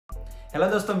Hello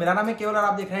दोस्तों, मेरा नाम है केवल और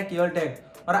आप देख रहे हैं केवल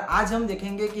टेक। और आज हम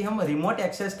देखेंगे कि हम रिमोट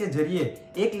एक्सेस के जरिए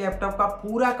एक लैपटॉप का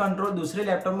पूरा कंट्रोल दूसरे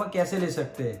लैपटॉप में कैसे ले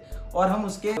सकते हैं और हम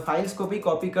उसके फाइल्स को भी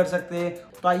कॉपी कर सकते हैं।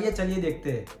 तो आइए चलिए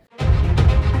देखते हैं।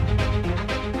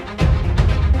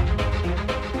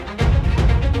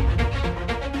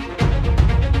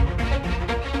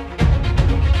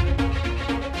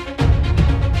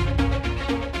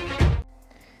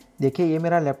 देखिए ये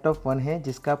मेरा लैपटॉप 1 है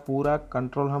जिसका पूरा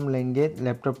कंट्रोल हम लेंगे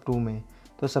लैपटॉप 2 में।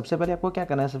 तो सबसे पहले आपको क्या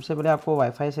करना है, सबसे पहले आपको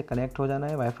वाईफाई से कनेक्ट हो जाना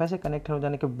है। वाईफाई से कनेक्ट हो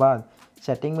जाने के बाद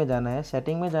सेटिंग में जाना है।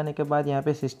 सेटिंग में जाने के बाद यहाँ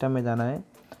पे सिस्टम में जाना है।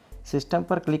 सिस्टम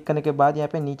पर क्लिक करने के बाद यहाँ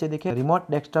पे नीचे देखिए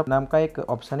रिमोट डेस्कटॉप नाम का एक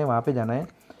ऑप्शन है, वहाँ पर जाना है।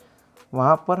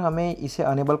 वहाँ पर हमें इसे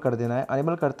अनेबल कर देना है।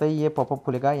 अनेबल करते ही ये पॉपअप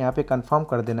खुलेगा, यहाँ पर कन्फर्म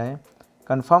कर देना है।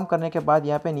 कन्फर्म करने के बाद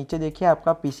यहाँ पे नीचे देखिए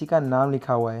आपका पीसी का नाम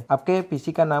लिखा हुआ है। आपके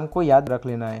पीसी का नाम को याद रख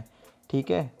लेना है,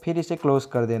 ठीक है। फिर इसे क्लोज़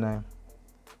कर देना है।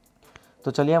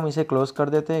 तो चलिए हम इसे क्लोज़ कर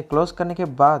देते हैं। क्लोज़ करने के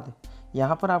बाद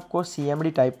यहाँ पर आपको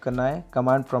CMD टाइप करना है।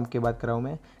 कमांड प्रॉम्प्ट की बात कर रहा हूँ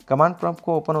मैं। कमांड प्रॉम्प्ट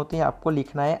को ओपन होते ही आपको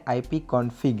लिखना है IP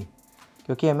कॉन्फ़िग,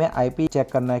 क्योंकि हमें IP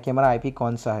चेक करना है कि हमारा IP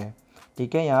कौन सा है,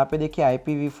 ठीक है। यहाँ पे देखिए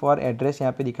IPv4 एड्रेस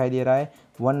यहाँ पे दिखाई दे रहा है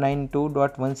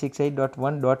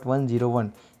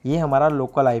 192.168.1.101। ये हमारा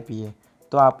लोकल IP है,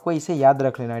 तो आपको इसे याद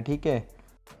रख लेना है, ठीक है।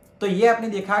 तो ये आपने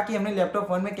देखा कि हमने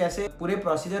लैपटॉप 1 में कैसे पूरे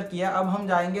प्रोसीजर किया। अब हम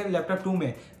जाएंगे लैपटॉप 2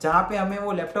 में, जहाँ पे हमें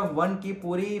वो लैपटॉप 1 की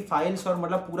पूरी फाइल्स और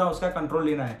मतलब पूरा उसका कंट्रोल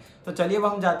लेना है। तो चलिए अब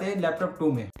हम जाते हैं लैपटॉप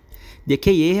 2 में।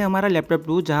 देखिए ये है हमारा लैपटॉप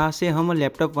 2, जहाँ से हम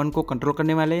लैपटॉप 1 को कंट्रोल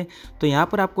करने वाले हैं। तो यहाँ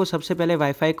पर आपको सबसे पहले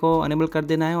वाईफाई को अनेबल कर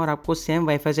देना है और आपको सेम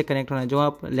वाईफाई से कनेक्ट होना है जो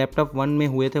आप लैपटॉप 1 में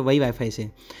हुए थे, वही वाईफाई से।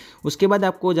 उसके बाद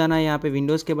आपको जाना है यहाँ पे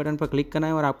विंडोज़ के बटन पर क्लिक करना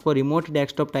है और आपको रिमोट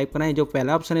डेस्कटॉप टाइप करना है। जो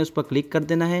पहला ऑप्शन है उस पर क्लिक कर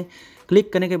देना है।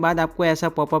 क्लिक करने के बाद आपको ऐसा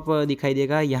पॉपअप दिखाई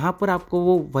देगा। यहाँ पर आपको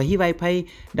वो वही वाईफाई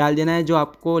डाल देना है जो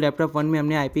आपको लैपटॉप 1 में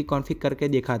हमने IP कॉन्फ़िग करके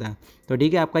देखा था। तो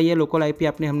ठीक है, आपका ये लोकल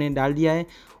IP हमने डाल दिया है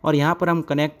और यहाँ पर हम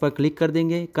कनेक्ट पर क्लिक कर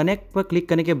देंगे। कनेक्ट पर क्लिक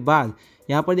करने के बाद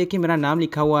यहाँ पर देखिए मेरा नाम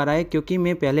लिखा हुआ आ रहा है, क्योंकि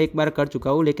मैं पहले एक बार कर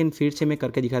चुका हूँ, लेकिन फिर से मैं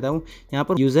करके दिखाता हूँ। यहाँ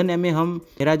पर यूज़र नेम में हम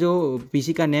मेरा जो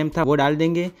पीसी का नेम था वो डाल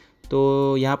देंगे।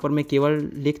 तो यहाँ पर मैं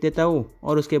केवल लिख देता हूँ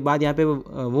और उसके बाद यहाँ पे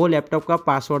वो लैपटॉप का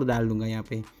पासवर्ड डाल दूँगा यहाँ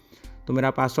पे। तो मेरा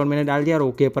पासवर्ड मैंने डाल दिया और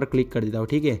ओके पर क्लिक कर देता हूँ,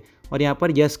 ठीक है। और यहाँ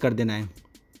पर यस कर देना है।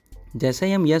 जैसे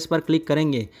ही हम यस पर क्लिक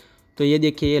करेंगे तो ये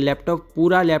देखिए ये लैपटॉप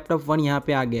पूरा लैपटॉप 1 यहाँ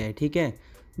पे आ गया है, ठीक है।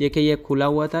 देखिए ये खुला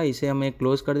हुआ था, इसे मैं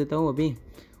क्लोज़ कर देता हूँ अभी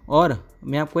और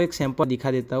मैं आपको एक सैंपल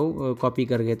दिखा देता हूँ कॉपी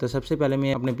करके। तो सबसे पहले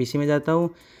मैं अपने पीसी में जाता हूँ,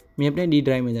 मैं अपने D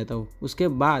ड्राइव में जाता हूँ। उसके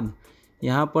बाद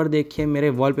यहाँ पर देखिए मेरे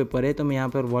वॉलपेपर है, तो मैं यहाँ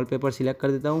पर वॉलपेपर सिलेक्ट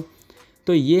कर देता हूँ।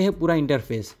 तो ये है पूरा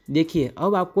इंटरफेस। देखिए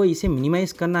अब आपको इसे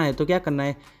मिनिमाइज़ करना है, तो क्या करना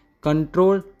है,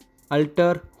 कंट्रोल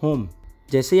अल्टर होम।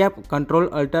 जैसे ही आप control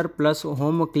alter plus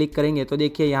home click करेंगे तो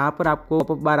देखिए यहाँ पर आपको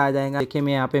पॉपअप बार आ जाएगा। देखिए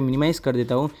मैं यहाँ पे मिनिमाइज़ कर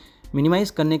देता हूँ।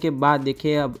 मिनिमाइज़ करने के बाद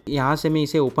देखिए अब यहाँ से मैं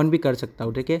इसे ओपन भी कर सकता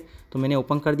हूँ, ठीक है। तो मैंने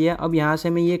ओपन कर दिया। अब यहाँ से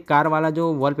मैं ये कार वाला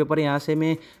जो वॉलपेपर है यहाँ से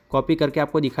मैं कॉपी करके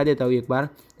आपको दिखा देता हूँ एक बार।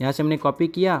 यहाँ से मैंने कॉपी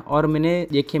किया और मैंने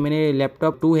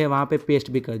लैपटॉप 2 है वहाँ पे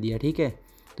पेस्ट भी कर दिया, ठीक है।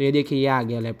 तो ये देखिए ये आ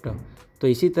गया लैपटॉप। तो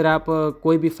इसी तरह आप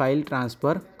कोई भी फाइल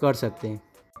ट्रांसफ़र कर सकते हैं।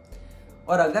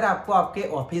 और अगर आपको आपके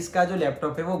ऑफिस का जो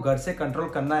लैपटॉप है वो घर से कंट्रोल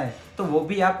करना है तो वो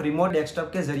भी आप रिमोट डेस्कटॉप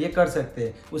के जरिए कर सकते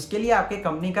हैं। उसके लिए आपके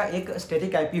कंपनी का एक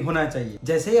स्टैटिक IP होना चाहिए।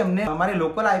 जैसे ही हमने हमारे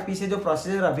लोकल IP से जो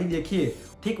प्रोसीजर अभी देखी है,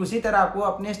 ठीक उसी तरह आपको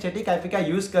अपने स्टैटिक IP का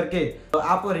यूज करके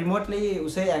आप रिमोटली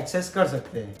उसे एक्सेस कर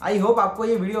सकते हैं। आई होप आपको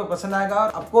ये वीडियो पसंद आएगा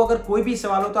और आपको अगर कोई भी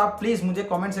सवाल हो तो आप प्लीज मुझे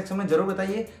कॉमेंट सेक्शन में जरूर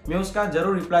बताइए, मैं उसका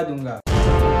जरूर रिप्लाई दूंगा।